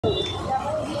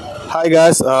Hi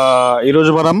guys,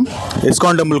 ఈరోజు మనం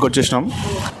ISKCON టెంపుల్కి వచ్చేసినాం.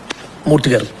 మూర్తి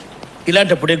గారు,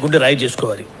 ఇలాంటప్పుడే గుండె రాయి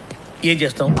చేసుకోవాలి. ఏం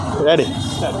చేస్తాం? రెడీ.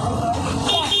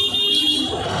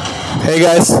 హే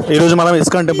గాయ్స్, ఈరోజు మనం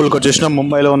ఇస్కాన్ టెంపుల్కి వచ్చేసినాం.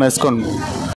 ముంబైలో ఉన్న ఇస్కాన్.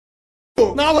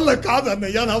 నా వల్ల కాదు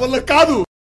అన్నయ్య, నా వల్ల కాదు.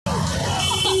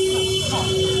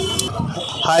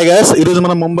 హాయ్ గాయ్స్, ఈరోజు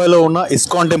మనం ముంబైలో ఉన్న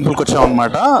ఇస్కాన్ టెంపుల్కి వచ్చాం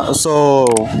అనమాట. సో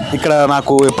ఇక్కడ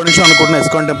నాకు ఎప్పటి నుంచో అనుకుంటున్నా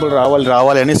ఇస్కాన్ టెంపుల్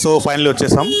రావాలి అని. సో ఫైనల్లీ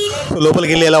వచ్చేసాం. సో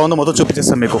లోపలికి వెళ్ళి ఎలా ఉందో మొత్తం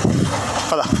చూపించేస్తాం మీకు.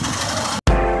 పదా.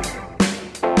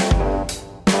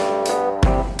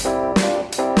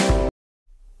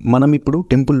 మనం ఇప్పుడు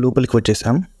టెంపుల్ లోపలికి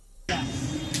వచ్చేసాం.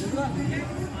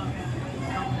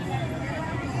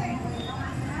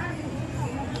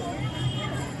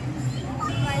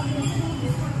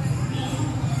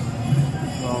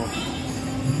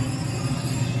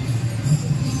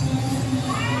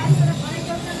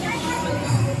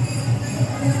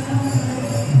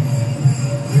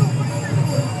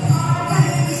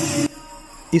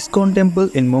 Iskcon Temple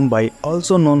in Mumbai,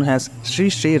 also known as Sri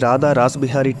Sri Radha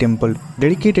Rasbihari Temple,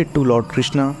 dedicated to Lord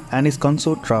Krishna and his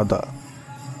consort Radha.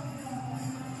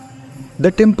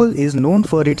 The temple is known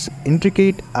for its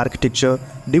intricate architecture,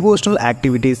 devotional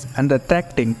activities, and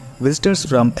attracting visitors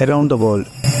from around the world.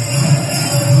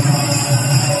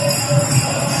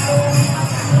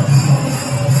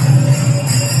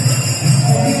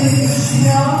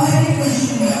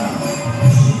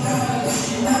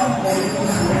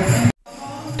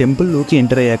 టెంపుల్లోకి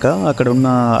enter అయ్యాక అక్కడ ఉన్న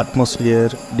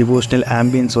atmosphere, devotional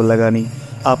ambience వల్ల కానీ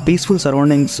ఆ peaceful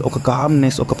surroundings, ఒక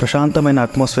calmness, ఒక ప్రశాంతమైన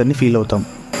అట్మాస్ఫియర్ని feel అవుతాం.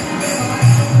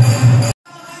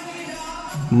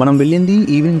 మనం వెళ్ళింది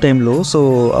ఈవినింగ్ టైంలో. సో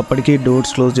అప్పటికే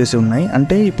డోర్స్ క్లోజ్ చేసి ఉన్నాయి.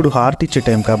 అంటే ఇప్పుడు హారతి ఇచ్చే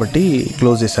టైం కాబట్టి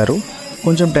క్లోజ్ చేశారు.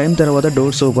 కొంచెం టైం తర్వాత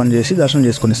డోర్స్ ఓపెన్ చేసి దర్శనం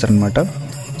చేసుకొని ఇస్తారనమాట.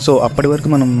 సో అప్పటి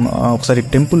వరకు మనం ఒకసారి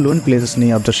టెంపుల్లోని ప్లేసెస్ని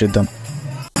అబ్జర్వ్ చేద్దాం.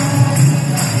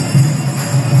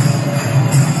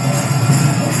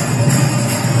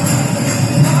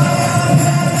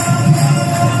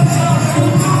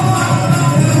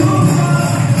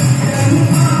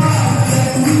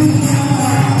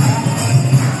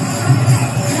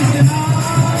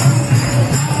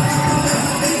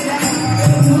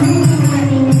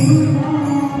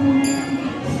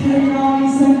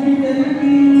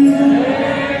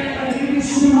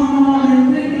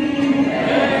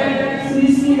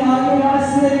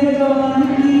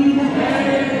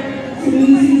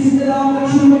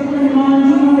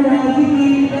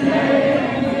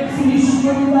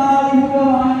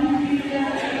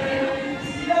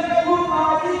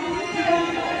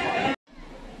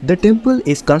 The temple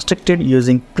is constructed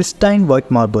using pristine white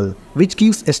marble, which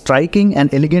gives a striking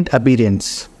and elegant appearance.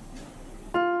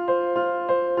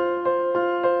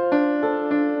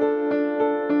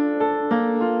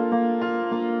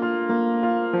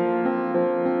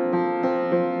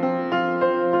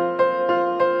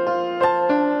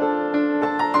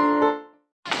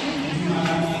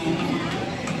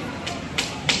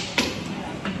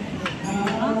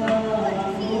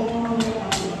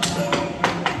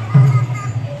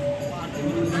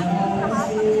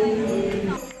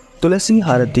 Tulasi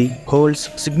Harati holds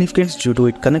significance due to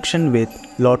its connection with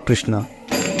Lord Krishna.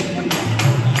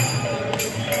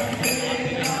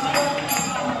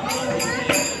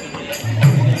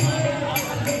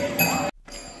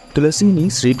 తులసిని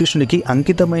శ్రీకృష్ణుడికి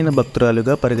అంకితమైన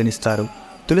భక్తురాలుగా పరిగణిస్తారు.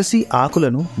 తులసి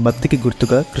ఆకులను భక్తికి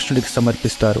గుర్తుగా కృష్ణుడికి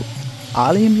సమర్పిస్తారు.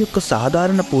 ఆలయం యొక్క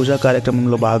సాధారణ పూజా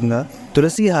కార్యక్రమంలో భాగంగా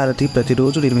తులసి హారతి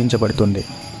ప్రతిరోజు నిర్వహించబడుతుంది.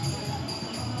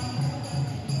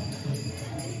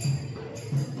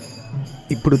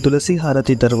 ఇప్పుడు తులసి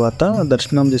హారతి తర్వాత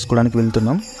దర్శనం చేసుకోవడానికి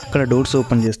వెళ్తున్నాం. అక్కడ డోర్స్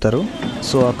ఓపెన్ చేస్తారు.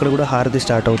 సో అక్కడ కూడా హారతి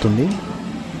స్టార్ట్ అవుతుంది.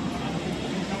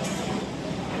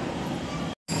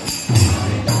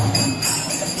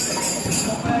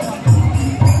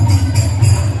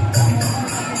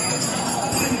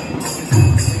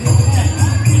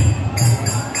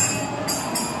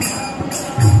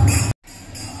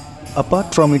 Apart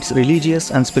from its religious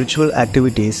and spiritual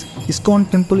activities, Iskcon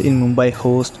Temple in Mumbai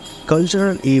hosts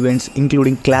cultural events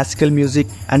including classical music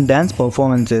and dance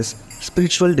performances,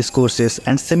 spiritual discourses,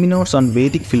 and seminars on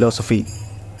Vedic philosophy.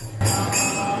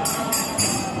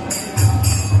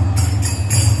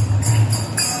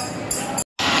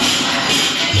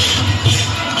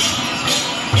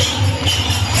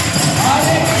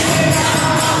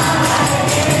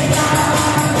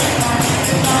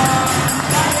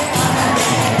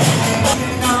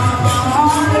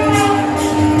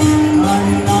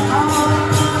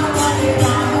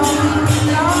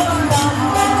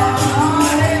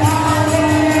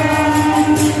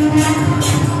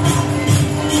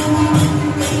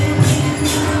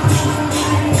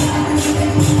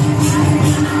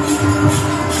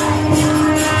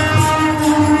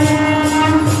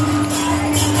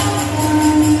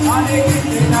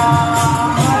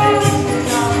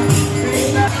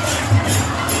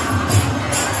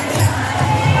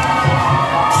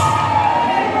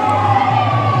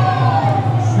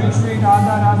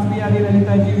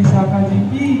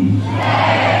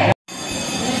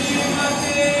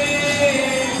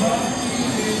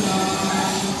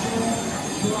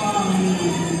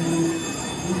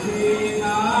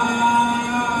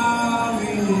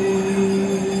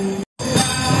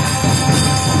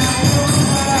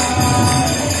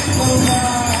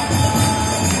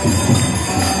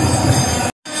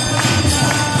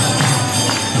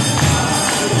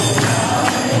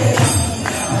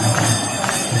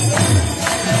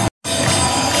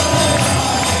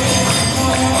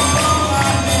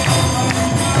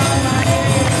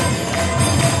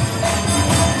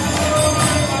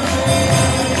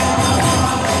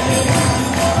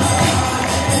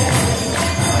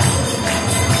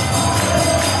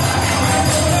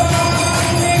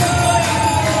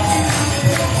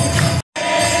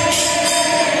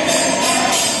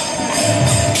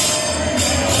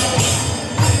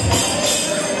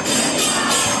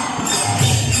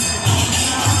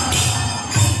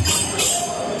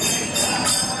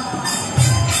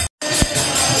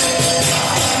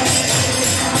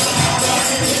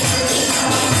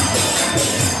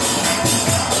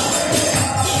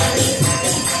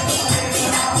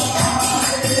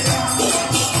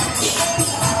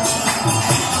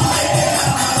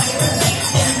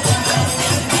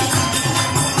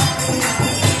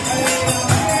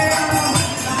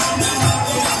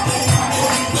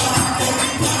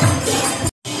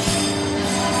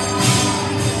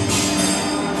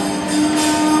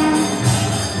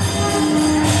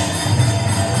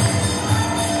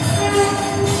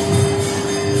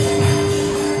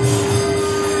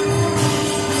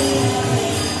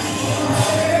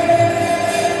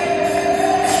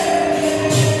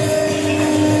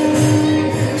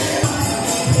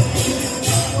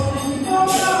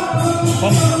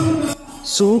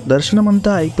 So దర్శనం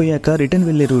అంతా అయిపోయాక return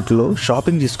వెళ్ళే రూట్లో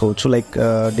shopping చేసుకోవచ్చు, like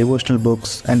devotional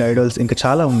books and idols ఇంకా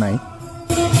చాలా ఉన్నాయి.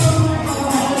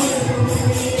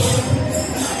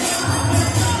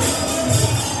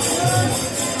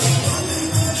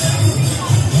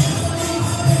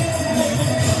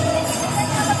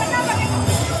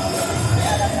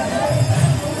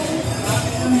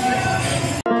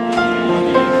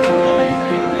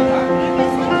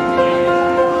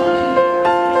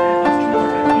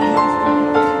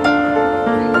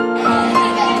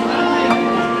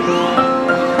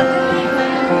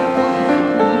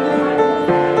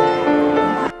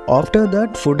 After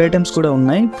that food items కూడా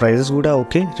ఉన్నాయి, ప్రైజెస్ కూడా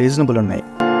ఓకే రీజనబుల్ ఉన్నాయి.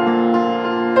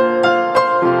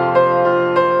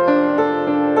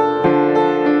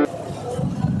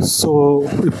 సో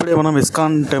ఇప్పుడే మనం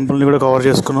ఇస్కాన్ టెంపుల్ని కూడా కవర్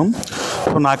చేసుకున్నాం.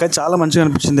 సో నాకైతే చాలా మంచిగా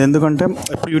అనిపించింది, ఎందుకంటే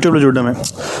ఇప్పుడు యూట్యూబ్లో చూడడమే,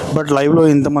 బట్ లైవ్లో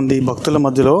ఇంతమంది భక్తుల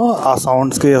మధ్యలో ఆ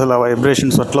సౌండ్స్కి అసలు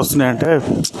వైబ్రేషన్స్ ఎట్లా వస్తున్నాయంటే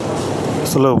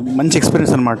అసలు మంచి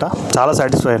ఎక్స్పీరియన్స్ అనమాట. చాలా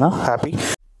సాటిస్ఫై అయినా, happy.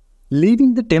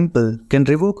 Leaving the temple can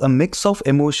revoke a mix of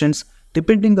emotions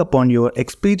depending upon your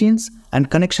experience and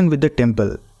connection with the temple.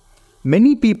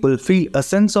 Many people feel a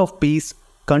sense of peace,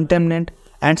 contentment,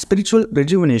 and spiritual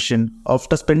rejuvenation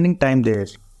after spending time there.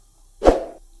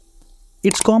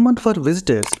 It's common for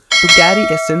visitors to carry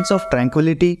a sense of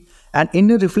tranquility and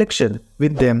inner reflection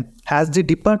with them as they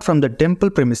depart from the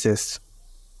temple premises.